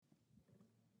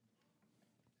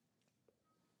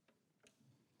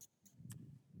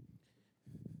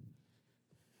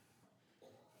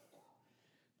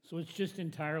So it's just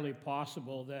entirely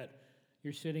possible that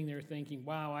you're sitting there thinking,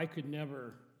 wow, I could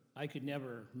never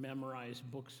memorize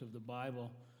books of the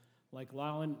Bible like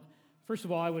Lyle. And first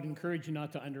of all, I would encourage you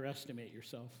not to underestimate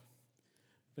yourself.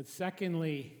 But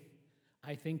secondly,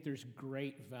 I think there's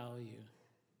great value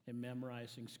in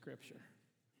memorizing Scripture.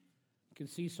 You can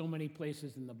see so many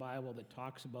places in the Bible that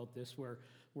talks about this where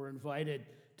we're invited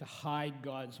to hide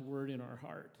God's word in our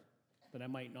heart, that I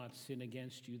might not sin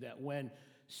against you, that when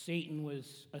Satan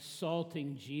was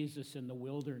assaulting Jesus in the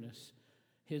wilderness,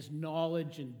 his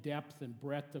knowledge and depth and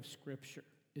breadth of Scripture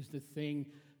is the thing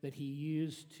that he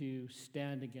used to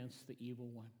stand against the evil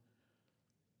one.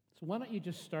 So why don't you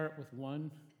just start with 1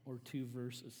 or 2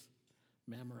 verses,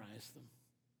 memorize them,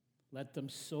 let them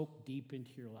soak deep into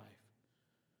your life,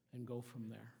 and go from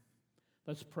there.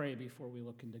 Let's pray before we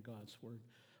look into God's word.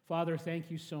 Father,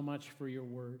 thank you so much for your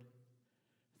word.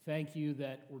 Thank you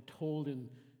that we're told in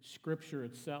Scripture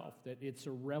itself that it's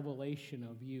a revelation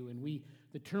of you. And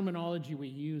the terminology we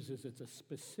use is it's a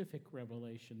specific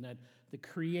revelation, that the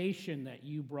creation that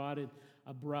you brought it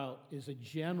about is a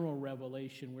general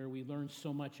revelation where we learn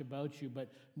so much about you,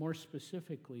 but more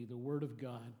specifically, the Word of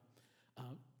God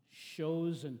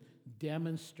shows and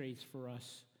demonstrates for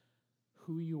us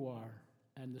who you are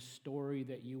and the story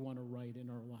that you want to write in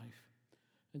our life.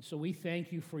 And so we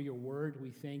thank you for your word.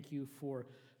 We thank you for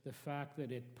the fact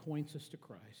that it points us to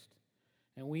Christ.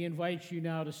 And we invite you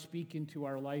now to speak into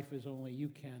our life as only you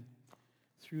can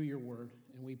through your word.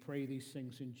 And we pray these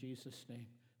things in Jesus' name.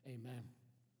 Amen.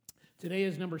 Today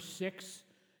is number 6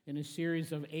 in a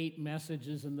series of 8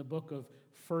 messages in the book of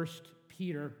 1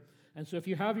 Peter. And so if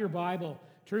you have your Bible,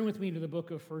 turn with me to the book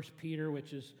of 1 Peter,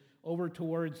 which is over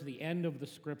towards the end of the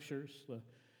Scriptures.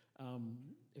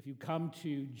 If you come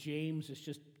to James, it's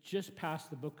just past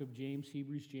the book of James,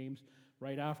 Hebrews, James.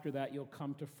 Right after that, you'll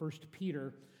come to 1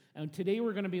 Peter. And today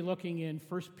we're going to be looking in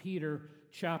 1 Peter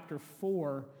chapter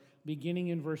 4, beginning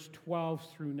in verse 12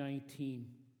 through 19.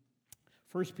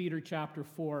 1 Peter chapter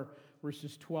 4,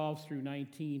 verses 12 through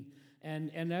 19.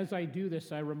 And as I do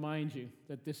this, I remind you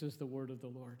that this is the word of the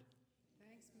Lord.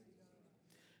 Thanks be to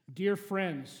God. Dear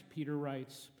friends, Peter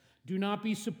writes, do not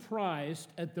be surprised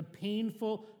at the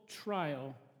painful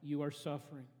trial you are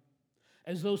suffering,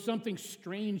 as though something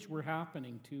strange were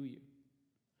happening to you.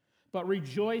 But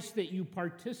rejoice that you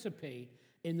participate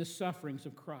in the sufferings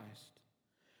of Christ,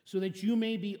 so that you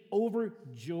may be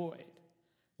overjoyed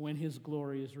when his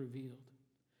glory is revealed.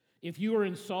 If you are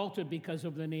insulted because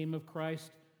of the name of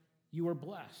Christ, you are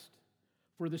blessed,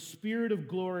 for the Spirit of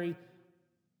glory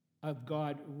of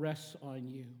God rests on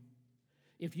you.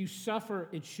 If you suffer,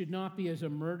 it should not be as a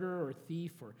murderer or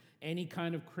thief or any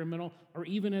kind of criminal or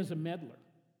even as a meddler.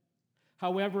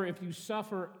 However, if you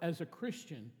suffer as a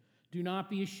Christian, do not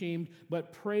be ashamed,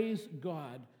 but praise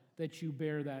God that you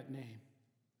bear that name.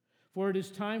 For it is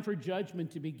time for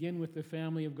judgment to begin with the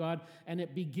family of God, and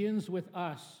it begins with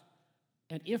us.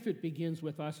 And if it begins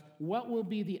with us, what will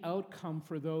be the outcome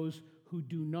for those who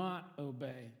do not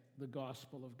obey the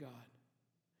gospel of God?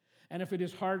 And if it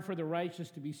is hard for the righteous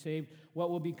to be saved, what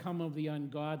will become of the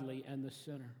ungodly and the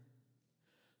sinner?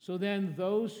 So then,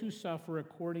 those who suffer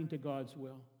according to God's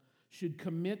will should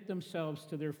commit themselves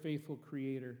to their faithful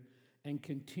Creator and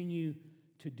continue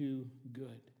to do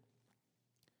good.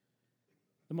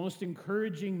 The most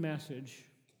encouraging message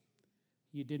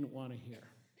you didn't want to hear.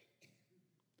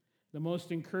 The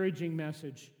most encouraging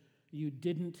message you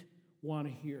didn't want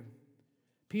to hear.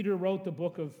 Peter wrote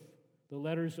the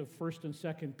letters of 1st and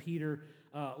 2nd Peter,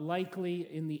 likely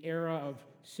in the era of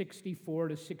 64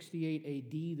 to 68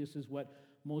 AD. This is what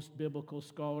most biblical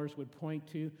scholars would point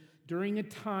to, during a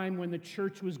time when the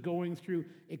church was going through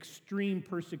extreme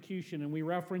persecution. And we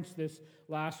referenced this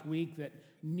last week that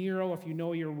Nero, if you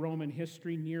know your Roman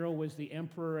history, Nero was the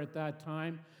emperor at that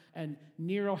time. And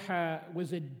Nero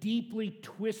was a deeply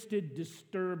twisted,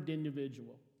 disturbed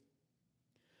individual.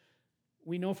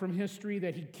 We know from history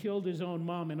that he killed his own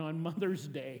mom, and on Mother's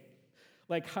Day,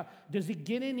 does it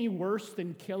get any worse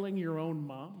than killing your own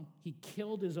mom? He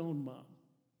killed his own mom.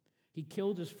 He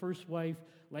killed his first wife,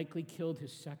 likely killed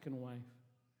his second wife.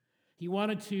 He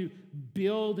wanted to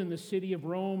build in the city of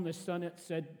Rome. The Senate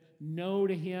said no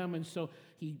to him, and so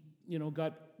he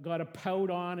got a pout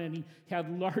on, and he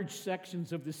had large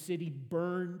sections of the city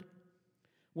burned.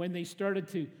 When they started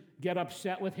to get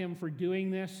upset with him for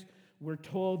doing this, we're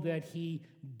told that he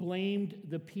blamed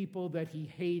the people that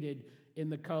he hated in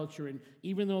the culture. And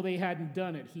even though they hadn't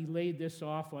done it, he laid this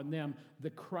off on them,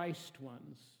 the Christ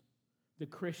ones, the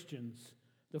Christians,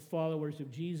 the followers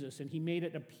of Jesus. And he made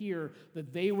it appear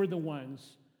that they were the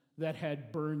ones that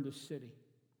had burned the city.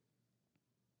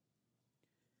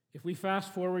 If we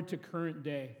fast forward to current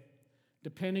day,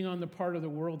 Depending on the part of the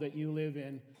world that you live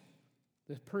in,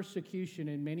 the persecution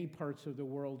in many parts of the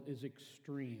world is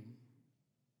extreme.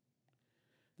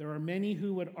 There are many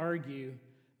who would argue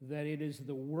that it is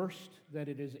the worst that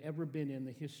it has ever been in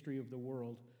the history of the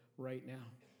world right now.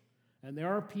 And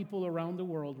there are people around the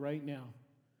world right now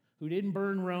who didn't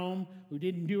burn Rome, who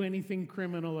didn't do anything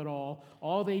criminal at all.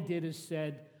 All they did is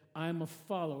said, I'm a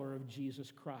follower of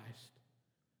Jesus Christ.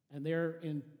 And they're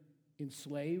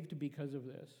enslaved because of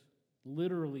this,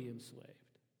 literally enslaved.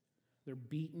 They're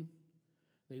beaten.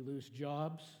 They lose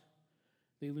jobs.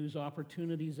 They lose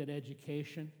opportunities at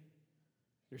education.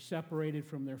 They're separated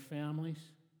from their families.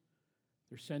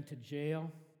 They're sent to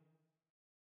jail.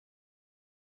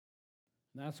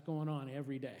 And that's going on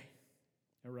every day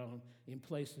around in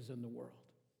places in the world.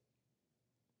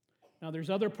 Now, there's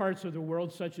other parts of the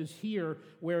world, such as here,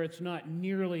 where it's not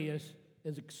nearly as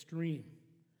extreme.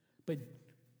 But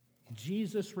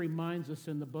Jesus reminds us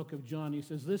in the book of John, he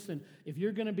says, listen, if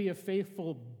you're going to be a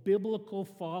faithful biblical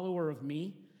follower of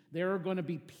me, there are going to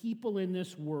be people in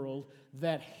this world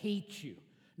that hate you.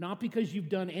 Not because you've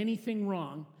done anything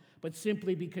wrong, but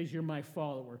simply because you're my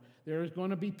follower. There is going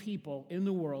to be people in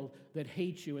the world that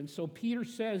hate you. And so Peter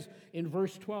says in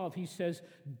verse 12, he says,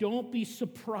 don't be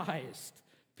surprised,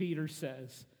 Peter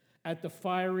says, at the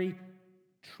fiery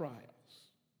trials.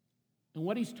 And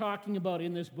what he's talking about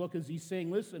in this book is he's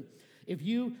saying, listen, if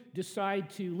you decide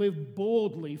to live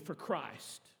boldly for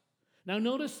Christ. Now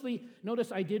notice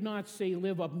I did not say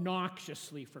live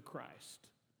obnoxiously for Christ,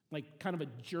 like kind of a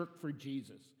jerk for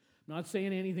Jesus. I'm not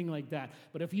saying anything like that.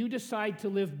 But if you decide to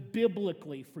live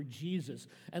biblically for Jesus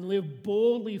and live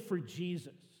boldly for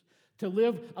Jesus, to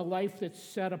live a life that's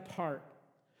set apart,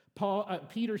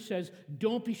 Peter says,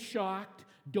 don't be shocked,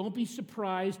 don't be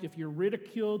surprised if you're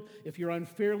ridiculed, if you're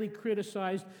unfairly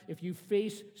criticized, if you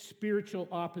face spiritual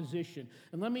opposition.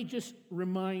 And let me just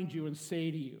remind you and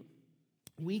say to you,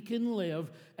 we can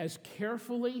live as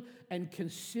carefully and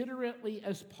considerately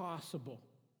as possible.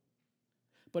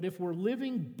 But if we're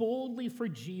living boldly for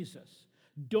Jesus,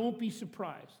 don't be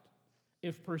surprised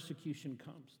if persecution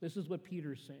comes. This is what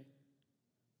Peter's saying.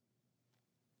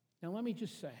 Now, let me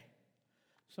just say,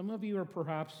 some of you are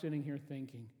perhaps sitting here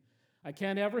thinking, I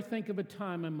can't ever think of a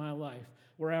time in my life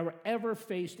where I ever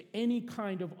faced any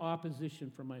kind of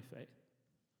opposition for my faith.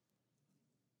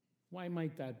 Why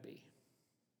might that be?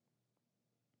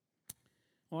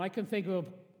 Well, I can think of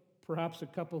perhaps a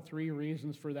couple, 3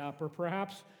 reasons for that, but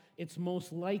perhaps it's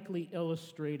most likely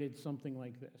illustrated something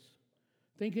like this.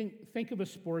 Think of a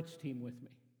sports team with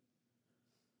me.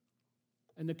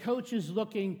 And the coach is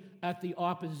looking at the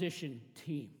opposition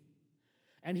team.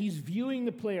 And he's viewing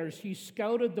the players. He's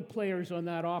scouted the players on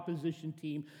that opposition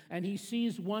team. And he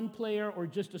sees one player or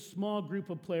just a small group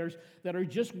of players that are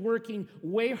just working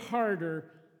way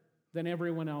harder than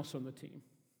everyone else on the team.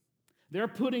 They're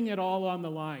putting it all on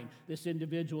the line, this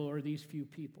individual or these few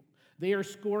people. They are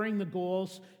scoring the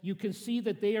goals. You can see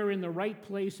that they are in the right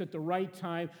place at the right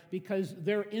time because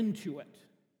they're into it.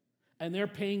 And they're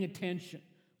paying attention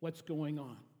what's going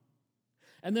on.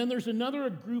 And then there's another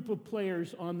group of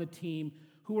players on the team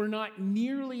who are not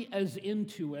nearly as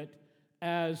into it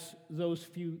as those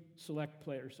few select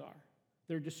players are.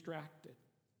 They're distracted.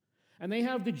 And they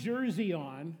have the jersey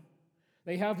on.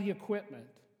 They have the equipment.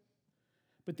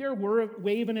 But they're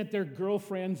waving at their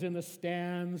girlfriends in the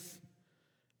stands.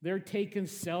 They're taking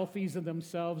selfies of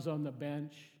themselves on the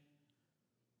bench.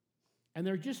 And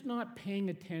they're just not paying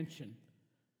attention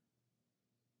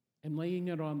and laying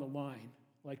it on the line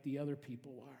like the other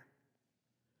people are.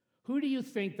 Who do you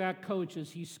think that coach,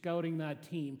 as he's scouting that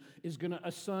team, is going to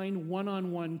assign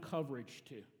one-on-one coverage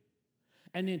to?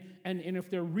 And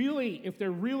if they're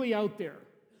really out there,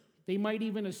 they might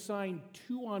even assign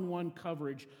 2-on-1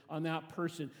 coverage on that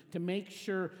person to make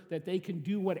sure that they can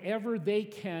do whatever they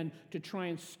can to try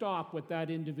and stop what that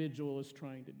individual is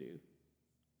trying to do.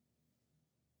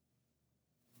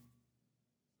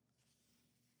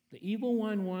 The evil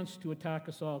one wants to attack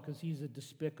us all because he's a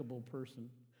despicable person,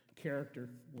 character,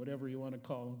 whatever you want to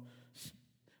call him,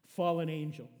 fallen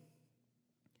angel.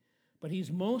 But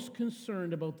he's most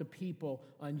concerned about the people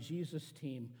on Jesus'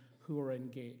 team who are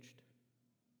engaged.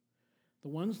 The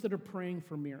ones that are praying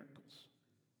for miracles.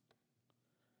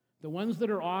 The ones that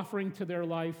are offering to their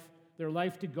life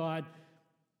to God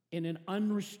in an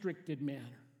unrestricted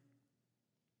manner.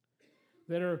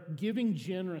 That are giving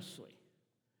generously.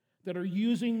 That are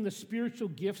using the spiritual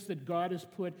gifts that God has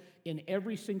put in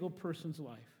every single person's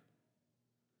life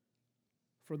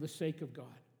for the sake of God,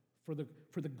 for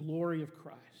the glory of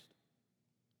Christ.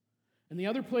 And the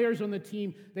other players on the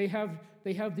team, they have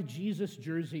the Jesus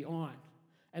jersey on.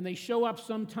 And they show up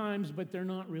sometimes, but they're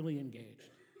not really engaged.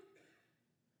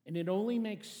 And it only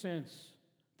makes sense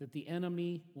that the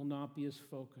enemy will not be as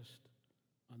focused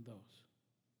on those.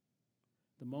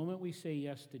 The moment we say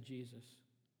yes to Jesus,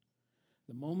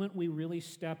 the moment we really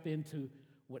step into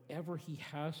whatever he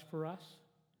has for us,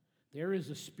 there is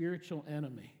a spiritual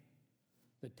enemy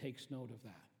that takes note of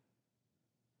that.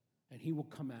 And he will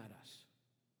come at us.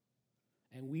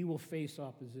 And we will face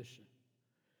opposition.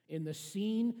 In the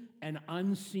seen and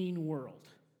unseen world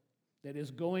that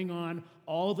is going on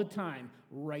all the time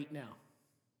right now.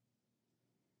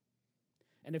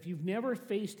 And if you've never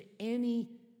faced any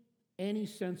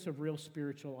sense of real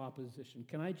spiritual opposition,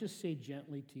 can I just say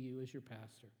gently to you as your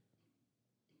pastor,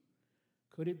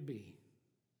 could it be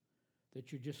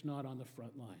that you're just not on the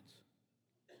front lines?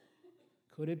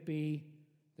 Could it be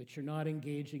that you're not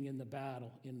engaging in the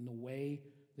battle in the way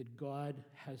that God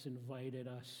has invited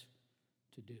us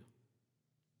to do?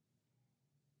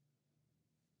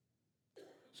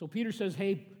 So Peter says,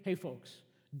 hey folks,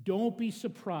 don't be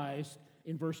surprised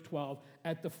in verse 12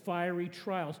 at the fiery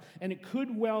trials. And it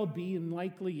could well be, and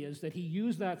likely is, that he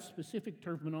used that specific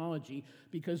terminology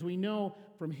because we know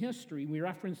from history, we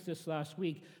referenced this last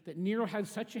week, that Nero had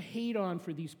such a hate-on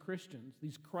for these Christians,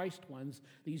 these Christ ones,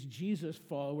 these Jesus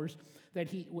followers, that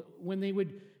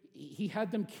he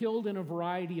had them killed in a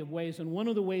variety of ways. And one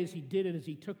of the ways he did it is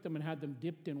he took them and had them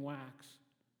dipped in wax,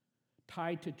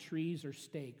 tied to trees or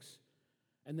stakes,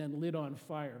 and then lit on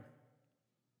fire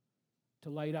to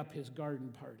light up his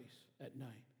garden parties at night.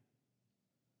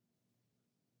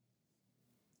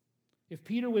 If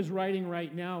Peter was writing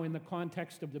right now in the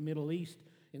context of the Middle East,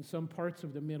 in some parts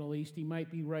of the Middle East, he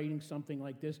might be writing something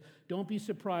like this: don't be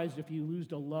surprised if you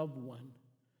lose a loved one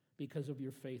because of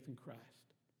your faith in Christ.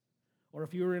 Or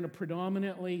if you're in a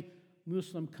predominantly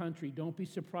Muslim country, don't be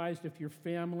surprised if your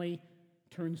family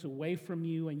turns away from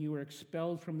you and you are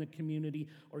expelled from the community,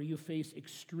 or you face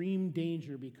extreme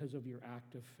danger because of your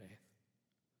act of faith.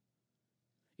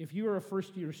 If you are a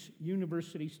first-year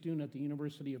university student at the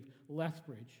University of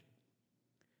Lethbridge,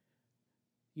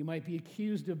 you might be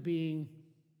accused of being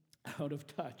out of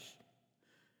touch.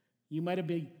 You might have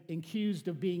been accused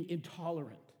of being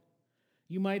intolerant.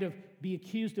 You might be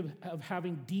accused of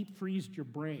having deep freezed your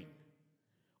brain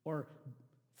or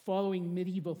following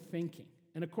medieval thinking.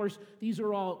 And of course, these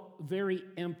are all very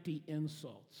empty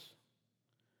insults,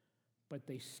 but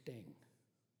they sting.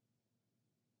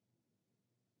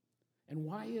 And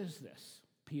why is this?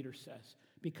 Peter says,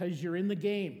 because you're in the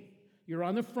game. You're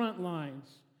on the front lines,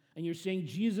 and you're saying,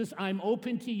 Jesus, I'm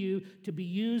open to you to be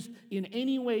used in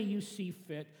any way you see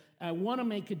fit. I want to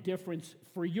make a difference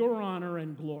for your honor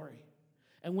and glory.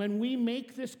 And when we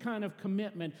make this kind of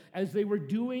commitment, as they were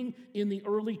doing in the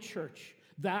early church,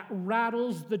 that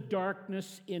rattles the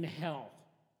darkness in hell.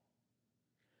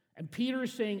 And Peter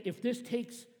is saying, if this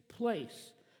takes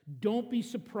place, don't be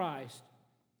surprised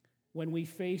when we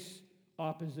face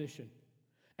opposition.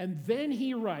 And then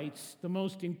he writes the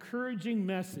most encouraging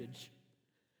message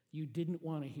you didn't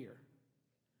want to hear.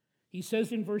 He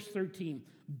says in verse 13,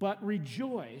 but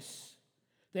rejoice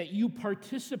that you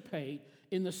participate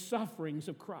in the sufferings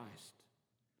of Christ,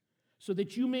 so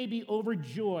that you may be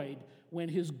overjoyed when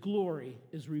his glory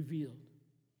is revealed.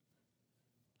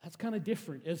 That's kind of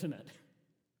different, isn't it?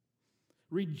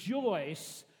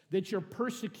 Rejoice that you're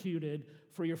persecuted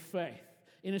for your faith.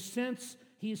 In a sense,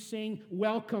 he's saying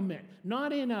welcome it.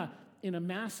 Not in a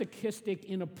masochistic,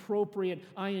 inappropriate,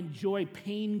 I enjoy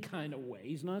pain kind of way.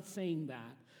 He's not saying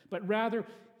that. But rather,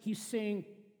 he's saying,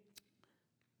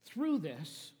 through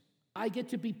this, I get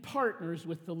to be partners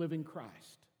with the living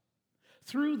Christ.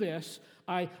 Through this,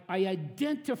 I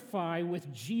identify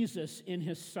with Jesus in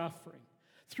his suffering.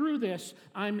 Through this,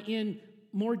 I'm in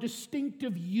more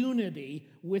distinctive unity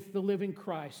with the living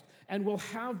Christ, and will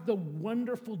have the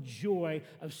wonderful joy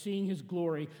of seeing his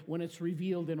glory when it's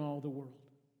revealed in all the world.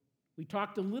 We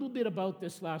talked a little bit about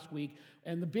this last week,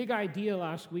 and the big idea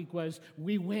last week was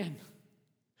we win.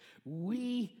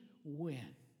 We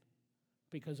win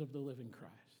because of the living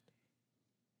Christ.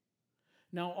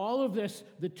 Now, all of this,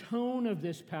 the tone of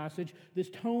this passage, this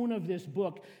tone of this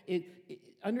book,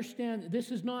 understand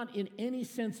this is not in any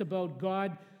sense about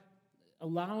God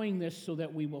allowing this so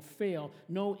that we will fail.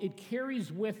 No, it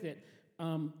carries with it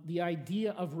the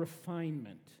idea of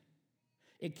refinement.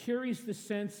 It carries the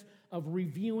sense of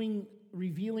revealing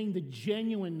the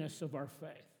genuineness of our faith.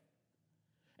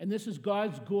 And this is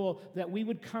God's goal, that we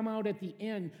would come out at the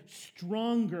end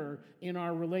stronger in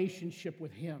our relationship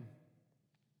with him.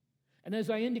 And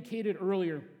as I indicated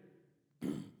earlier,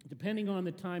 depending on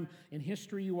the time in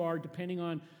history you are, depending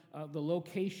on the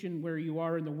location where you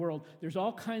are in the world, there's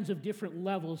all kinds of different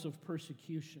levels of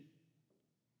persecution.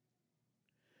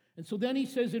 And so then he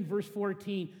says in verse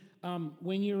 14,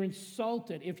 When you're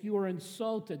insulted, if you are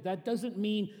insulted, that doesn't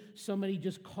mean somebody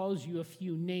just calls you a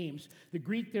few names. The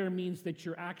Greek there means that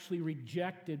you're actually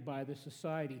rejected by the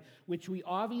society, which we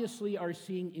obviously are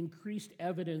seeing increased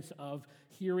evidence of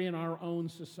here in our own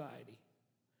society,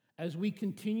 as we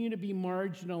continue to be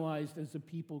marginalized as a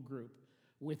people group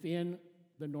within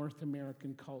the North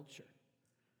American culture,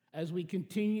 as we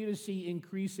continue to see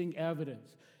increasing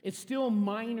evidence. It's still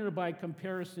minor by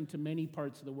comparison to many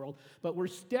parts of the world, but we're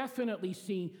definitely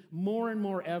seeing more and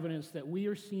more evidence that we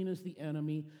are seen as the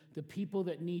enemy, the people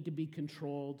that need to be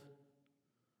controlled,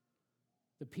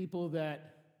 the people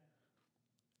that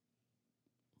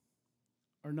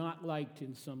are not liked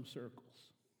in some circles.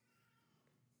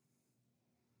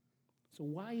 So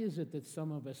why is it that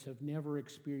some of us have never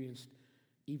experienced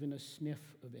even a sniff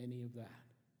of any of that?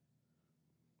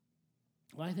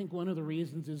 Well, I think one of the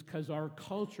reasons is because our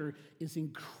culture is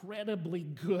incredibly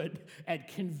good at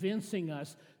convincing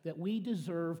us that we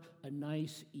deserve a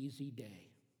nice, easy day.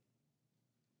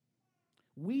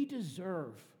 We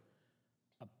deserve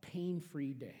a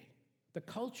pain-free day. The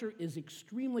culture is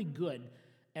extremely good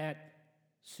at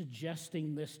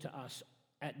suggesting this to us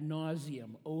ad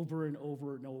nauseum over and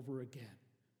over and over again.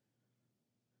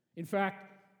 In fact,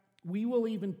 we will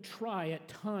even try at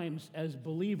times as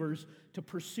believers to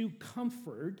pursue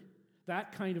comfort,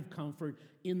 that kind of comfort,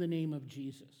 in the name of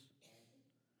Jesus.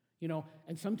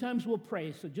 And sometimes we'll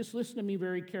pray, so just listen to me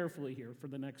very carefully here for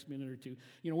the next minute or two.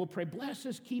 We'll pray, bless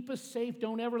us, keep us safe,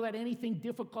 don't ever let anything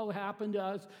difficult happen to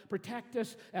us, protect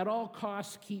us at all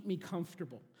costs, keep me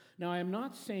comfortable. Now, I am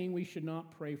not saying we should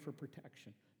not pray for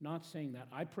protection. Not saying that.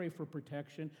 I pray for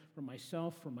protection for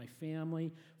myself, for my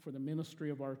family, for the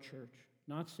ministry of our church.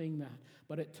 Not saying that.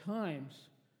 But at times,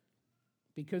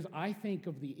 because I think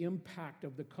of the impact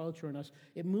of the culture on us,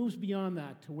 it moves beyond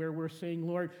that to where we're saying,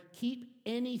 Lord, keep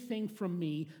anything from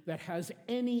me that has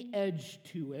any edge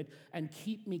to it and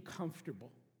keep me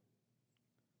comfortable.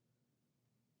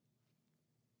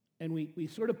 And we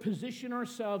sort of position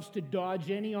ourselves to dodge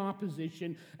any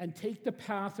opposition and take the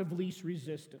path of least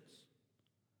resistance.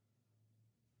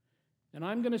 And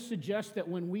I'm going to suggest that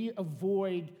when we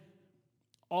avoid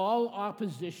all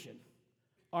opposition,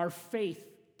 our faith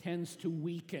tends to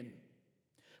weaken.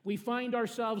 We find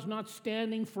ourselves not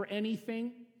standing for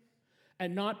anything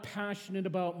and not passionate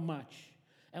about much.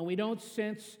 And we don't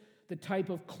sense the type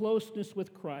of closeness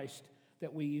with Christ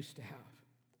that we used to have.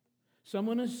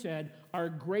 Someone has said, our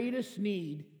greatest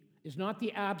need is not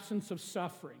the absence of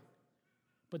suffering,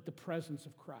 but the presence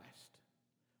of Christ.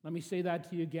 Let me say that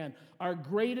to you again. Our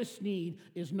greatest need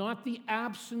is not the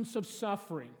absence of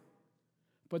suffering,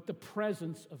 but the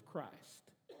presence of Christ.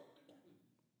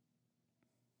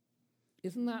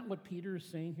 Isn't that what Peter is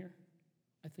saying here?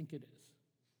 I think it is.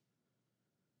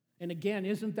 And again,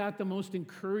 isn't that the most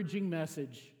encouraging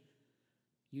message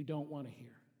you don't want to hear?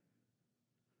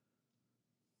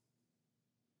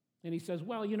 And he says,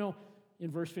 well,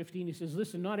 in verse 15, he says,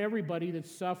 listen, not everybody that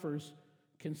suffers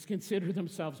can consider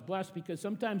themselves blessed, because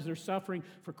sometimes they're suffering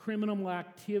for criminal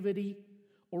activity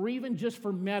or even just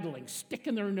for meddling,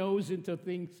 sticking their nose into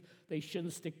things they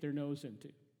shouldn't stick their nose into.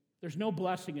 There's no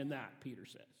blessing in that, Peter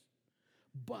says.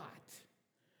 But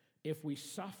if we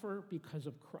suffer because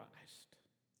of Christ,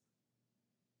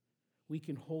 we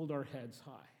can hold our heads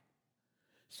high.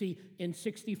 See, in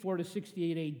 64 to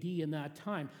 68 AD, in that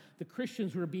time, the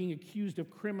Christians were being accused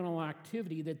of criminal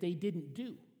activity that they didn't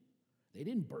do. They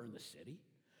didn't burn the city.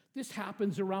 This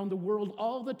happens around the world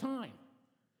all the time.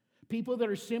 People that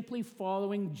are simply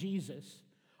following Jesus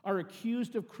are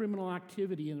accused of criminal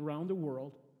activity around the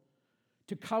world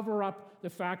to cover up the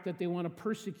fact that they want to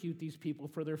persecute these people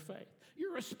for their faith.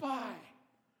 You're a spy.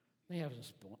 They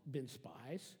haven't been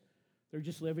spies. They're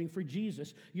just living for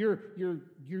Jesus. You're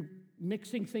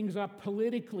mixing things up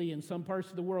politically in some parts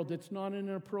of the world that's not in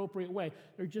an appropriate way.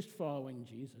 They're just following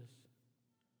Jesus.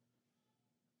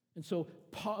 And so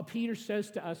Peter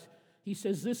says to us, he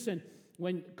says, listen,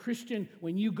 when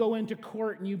you go into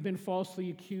court and you've been falsely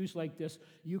accused like this,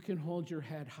 you can hold your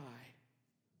head high.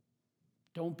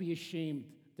 Don't be ashamed,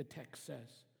 the text says,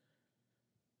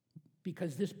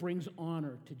 because this brings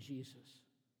honor to Jesus.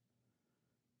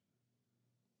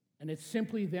 And it's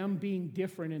simply them being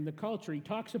different in the culture. He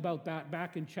talks about that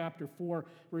back in chapter 4,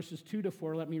 verses 2 to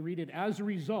 4. Let me read it. As a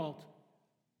result,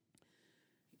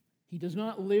 he does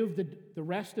not live the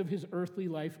rest of his earthly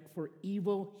life for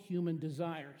evil human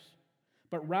desires,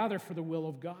 but rather for the will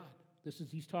of God.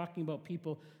 He's talking about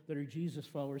people that are Jesus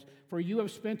followers. For you have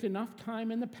spent enough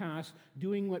time in the past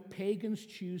doing what pagans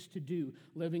choose to do,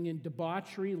 living in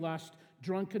debauchery, lust,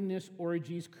 drunkenness,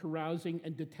 orgies, carousing,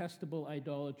 and detestable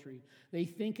idolatry. They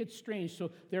think it's strange.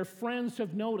 So their friends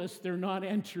have noticed they're not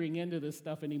entering into this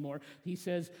stuff anymore. He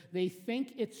says, they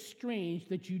think it's strange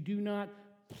that you do not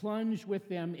plunge with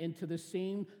them into the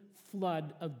same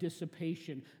flood of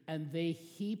dissipation, and they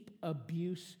heap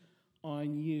abuse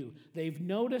on you. They've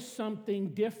noticed something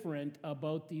different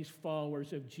about these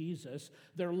followers of Jesus.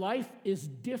 Their life is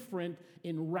different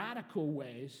in radical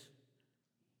ways.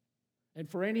 And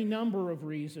for any number of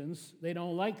reasons, they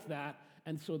don't like that,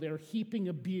 and so they're heaping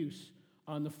abuse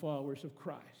on the followers of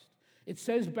Christ. It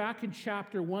says back in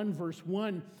chapter 1, verse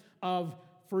 1 of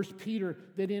 1 Peter,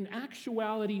 that in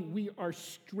actuality we are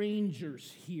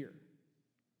strangers here.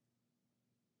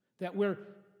 That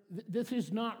this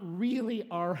is not really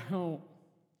our home.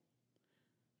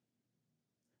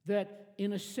 That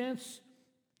in a sense,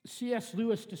 C.S.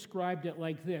 Lewis described it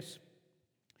like this,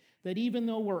 that even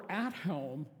though we're at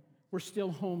home, we're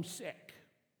still homesick.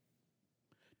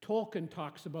 Tolkien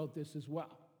talks about this as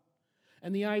well.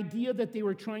 And the idea that they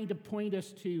were trying to point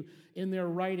us to in their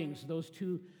writings, those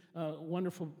two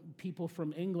wonderful people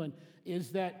from England,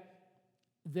 is that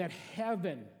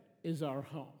heaven is our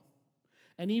home.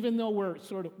 And even though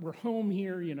we're home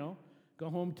here, go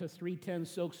home to 310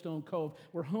 Silkstone Cove,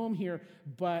 we're home here,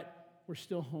 but we're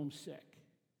still homesick.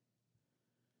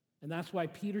 And that's why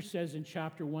Peter says in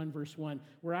chapter 1, verse 1,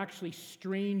 we're actually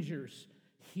strangers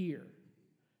here.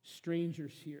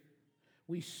 Strangers here.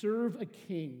 We serve a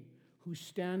king whose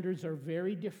standards are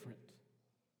very different.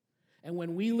 And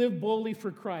when we live boldly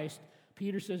for Christ,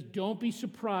 Peter says, don't be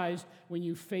surprised when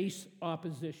you face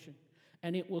opposition,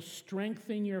 and it will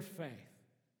strengthen your faith.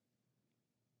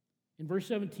 In verse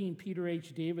 17, Peter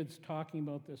H. David's talking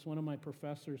about this, one of my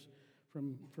professors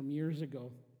from years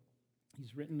ago.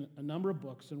 He's written a number of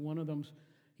books, and one of them,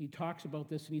 he talks about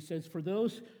this, and he says, for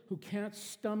those who can't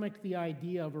stomach the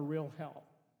idea of a real hell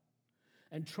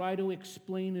and try to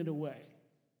explain it away,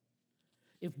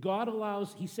 if God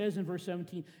allows, he says in verse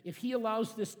 17, if he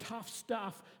allows this tough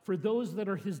stuff for those that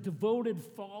are his devoted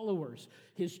followers,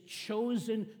 his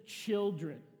chosen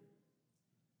children,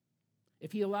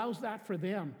 if he allows that for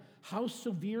them, how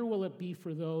severe will it be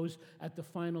for those at the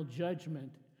final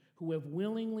judgment who have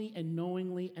willingly and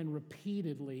knowingly and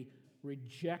repeatedly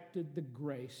rejected the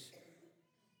grace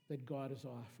that God has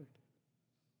offered?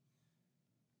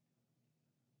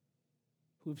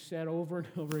 Who have said over and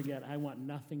over again, I want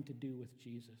nothing to do with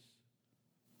Jesus.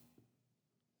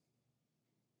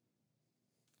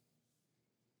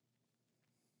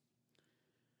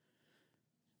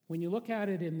 When you look at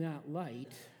it in that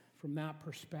light, from that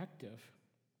perspective,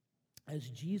 as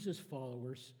Jesus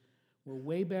followers, we're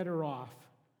way better off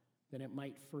than it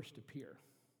might first appear.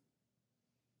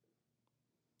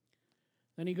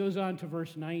 Then he goes on to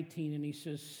verse 19 and he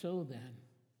says, so then,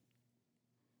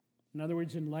 in other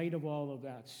words, in light of all of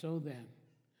that, so then,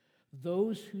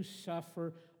 those who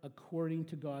suffer according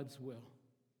to God's will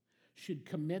should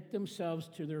commit themselves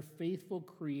to their faithful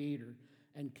Creator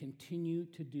and continue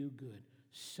to do good.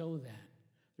 So then,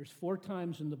 there's 4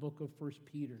 times in the book of 1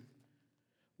 Peter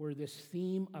where this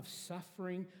theme of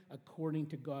suffering according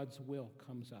to God's will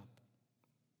comes up.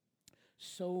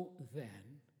 So then,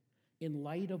 in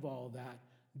light of all that,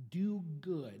 do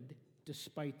good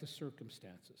despite the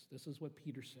circumstances. This is what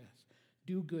Peter says.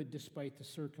 Do good despite the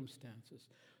circumstances.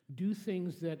 Do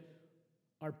things that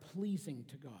are pleasing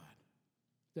to God,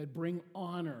 that bring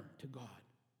honor to God.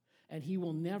 And he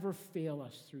will never fail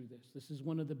us through this. This is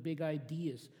one of the big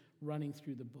ideas running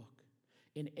through the book.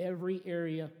 In every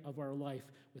area of our life,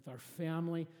 with our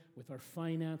family, with our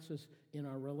finances, in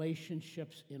our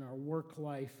relationships, in our work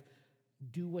life,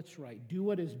 do what's right. Do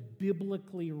what is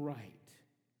biblically right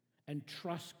and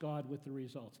trust God with the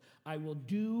results. I will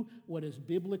do what is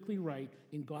biblically right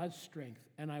in God's strength,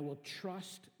 and I will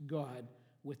trust God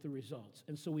with the results.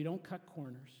 And so we don't cut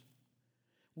corners.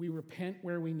 We repent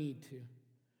where we need to.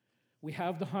 We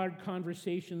have the hard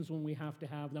conversations when we have to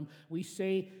have them. We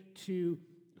say to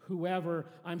whoever,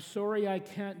 I'm sorry I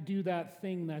can't do that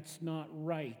thing that's not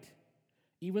right.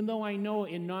 Even though I know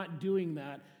in not doing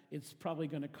that, it's probably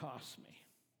going to cost me.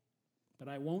 But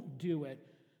I won't do it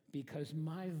because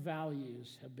my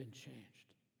values have been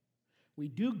changed. We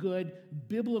do good,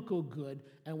 biblical good,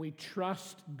 and we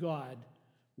trust God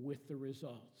with the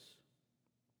results.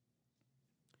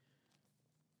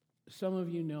 Some of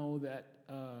you know that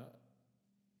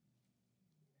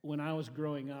when I was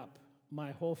growing up,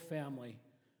 my whole family,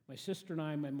 my sister and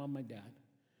I, my mom, my dad,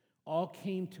 all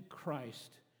came to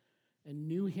Christ and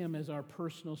knew him as our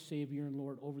personal Savior and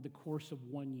Lord over the course of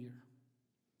 1 year.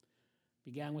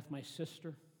 Began with my sister,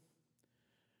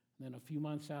 and then a few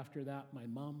months after that, my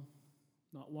mom.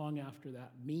 Not long after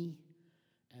that, me,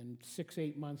 and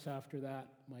 6-8 months after that,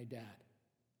 my dad.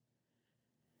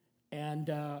 And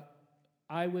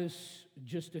I was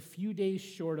just a few days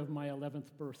short of my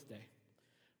 11th birthday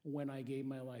when I gave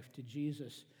my life to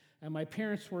Jesus. And my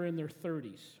parents were in their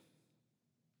 30s.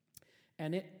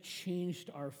 And it changed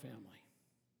our family,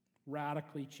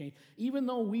 radically changed. Even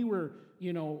though we were,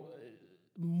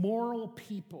 moral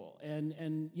people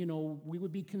and we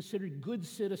would be considered good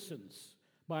citizens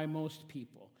by most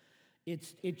people,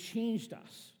 it changed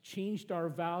us, changed our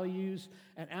values.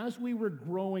 And as we were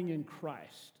growing in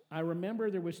Christ, I remember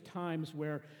there was times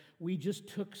where we just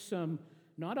took some,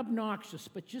 not obnoxious,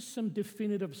 but just some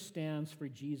definitive stands for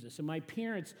Jesus. And my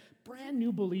parents, brand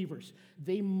new believers,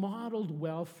 they modeled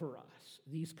well for us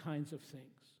these kinds of things.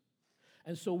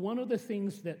 And so one of the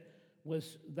things that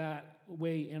was that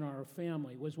way in our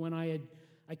family was when I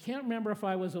can't remember if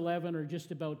I was 11 or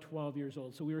just about 12 years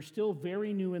old. So we were still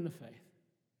very new in the faith.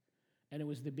 And it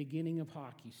was the beginning of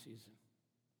hockey season.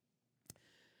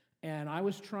 And I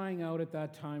was trying out at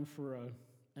that time for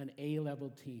an A-level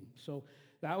team. So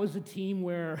that was a team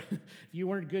where if you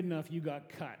weren't good enough, you got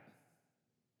cut.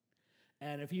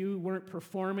 And if you weren't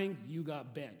performing, you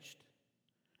got benched.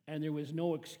 And there was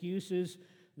no excuses.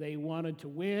 They wanted to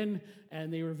win,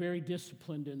 and they were very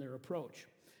disciplined in their approach.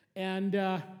 And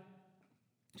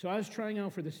so I was trying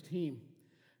out for this team.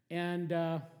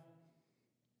 And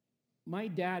my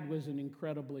dad was an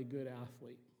incredibly good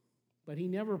athlete, but he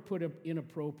never put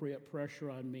inappropriate pressure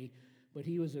on me, but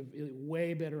he was a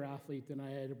way better athlete than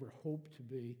I had ever hoped to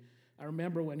be. I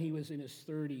remember when he was in his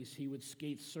 30s, he would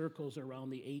skate circles around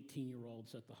the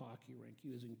 18-year-olds at the hockey rink. He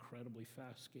was an incredibly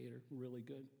fast skater, really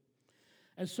good.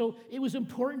 And so it was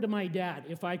important to my dad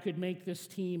if I could make this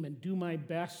team and do my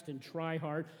best and try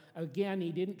hard. Again,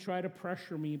 he didn't try to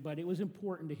pressure me, but it was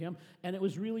important to him, and it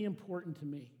was really important to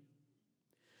me.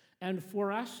 And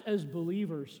for us as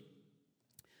believers,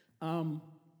 we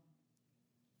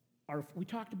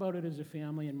talked about it as a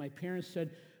family, and my parents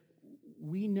said,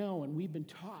 we know and we've been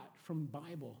taught from the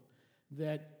Bible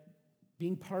that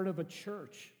being part of a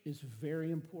church is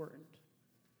very important.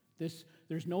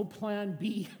 There's no plan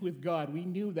B with God. We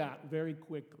knew that very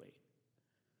quickly.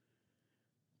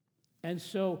 And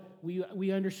so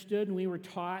we understood and we were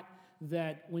taught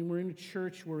that when we're in a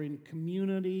church, we're in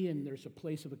community, and there's a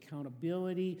place of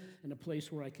accountability, and a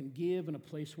place where I can give, and a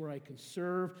place where I can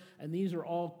serve. And these are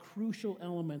all crucial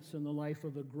elements in the life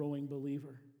of a growing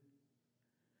believer.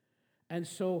 And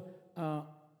so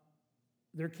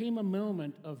there came a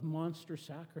moment of monster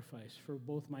sacrifice for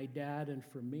both my dad and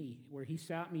for me, where he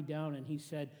sat me down and he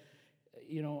said,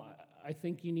 I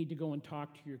think you need to go and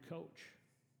talk to your coach.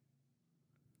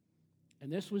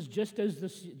 And this was just as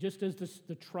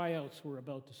the tryouts were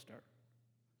about to start.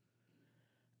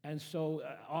 And so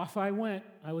off I went.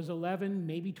 I was 11,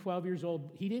 maybe 12 years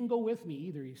old. He didn't go with me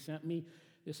either. He sent me.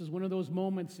 This is one of those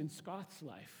moments in Scott's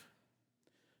life.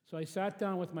 So I sat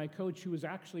down with my coach, who was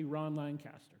actually Ron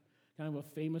Lancaster, kind of a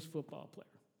famous football player.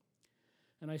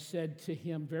 And I said to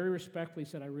him, very respectfully,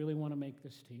 I really want to make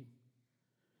this team.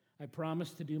 I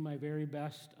promise to do my very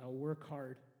best. I'll work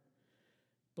hard.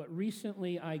 But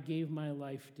recently, I gave my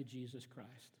life to Jesus Christ.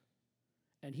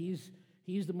 And he's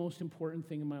the most important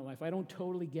thing in my life. I don't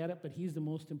totally get it, but he's the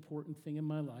most important thing in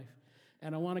my life.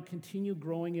 And I want to continue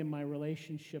growing in my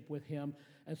relationship with him.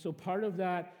 And so part of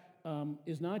that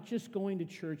is not just going to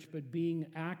church, but being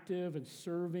active and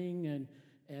serving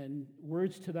and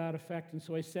words to that effect. And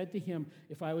so I said to him,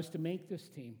 if I was to make this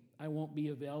team, I won't be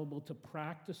available to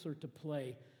practice or to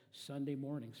play Sunday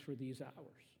mornings for these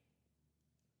hours.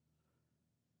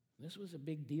 This was a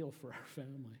big deal for our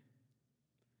family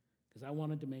because I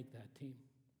wanted to make that team.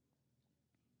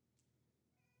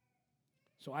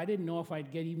 So I didn't know if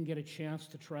I'd even get a chance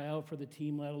to try out for the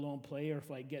team, let alone play, or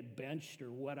if I'd get benched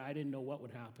or what. I didn't know what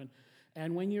would happen.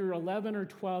 And when you're 11 or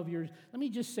 12 years, let me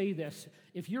just say this.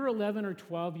 If you're 11 or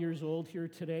 12 years old here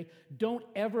today, don't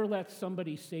ever let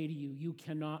somebody say to you, you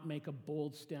cannot make a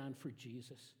bold stand for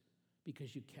Jesus,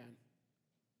 because you can.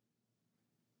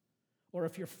 Or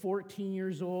if you're 14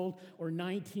 years old, or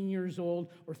 19 years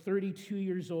old, or 32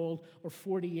 years old, or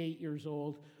 48 years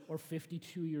old, or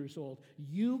 52 years old,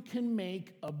 you can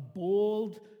make a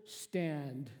bold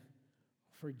stand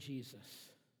for Jesus.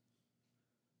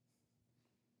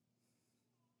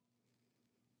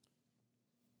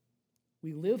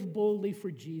 We live boldly for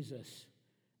Jesus,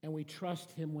 and we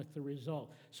trust him with the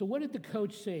result. So what did the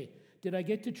coach say? Did I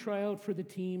get to try out for the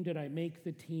team? Did I make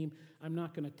the team? I'm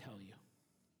not going to tell you.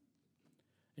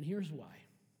 And here's why.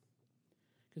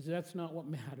 Because that's not what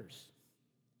matters.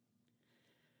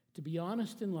 To be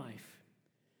honest, in life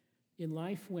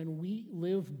when we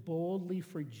live boldly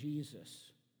for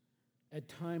Jesus, at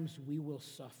times we will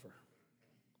suffer.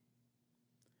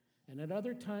 And at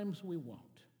other times we won't.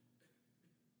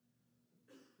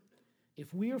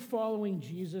 If we are following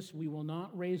Jesus, we will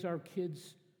not raise our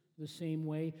kids the same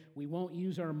way. We won't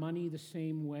use our money the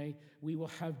same way. We will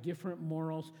have different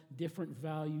morals, different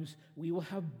values. We will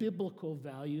have biblical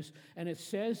values. And it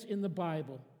says in the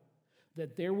Bible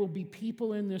that there will be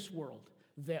people in this world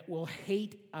that will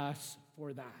hate us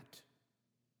for that.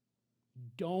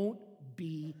 Don't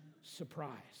be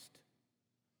surprised.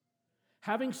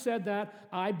 Having said that,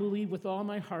 I believe with all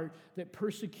my heart that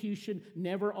persecution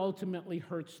never ultimately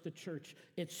hurts the church.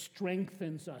 It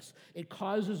strengthens us. It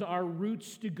causes our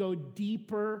roots to go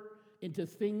deeper into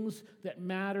things that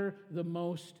matter the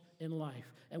most in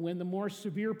life. And when the more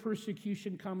severe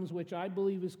persecution comes, which I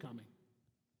believe is coming,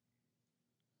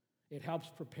 it helps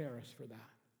prepare us for that.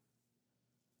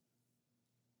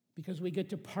 Because we get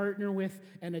to partner with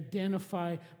and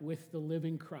identify with the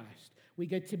living Christ. We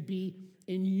get to be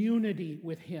in unity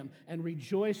with him and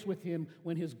rejoice with him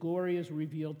when his glory is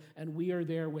revealed, and we are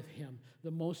there with him.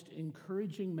 The most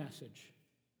encouraging message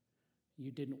you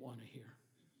didn't want to hear.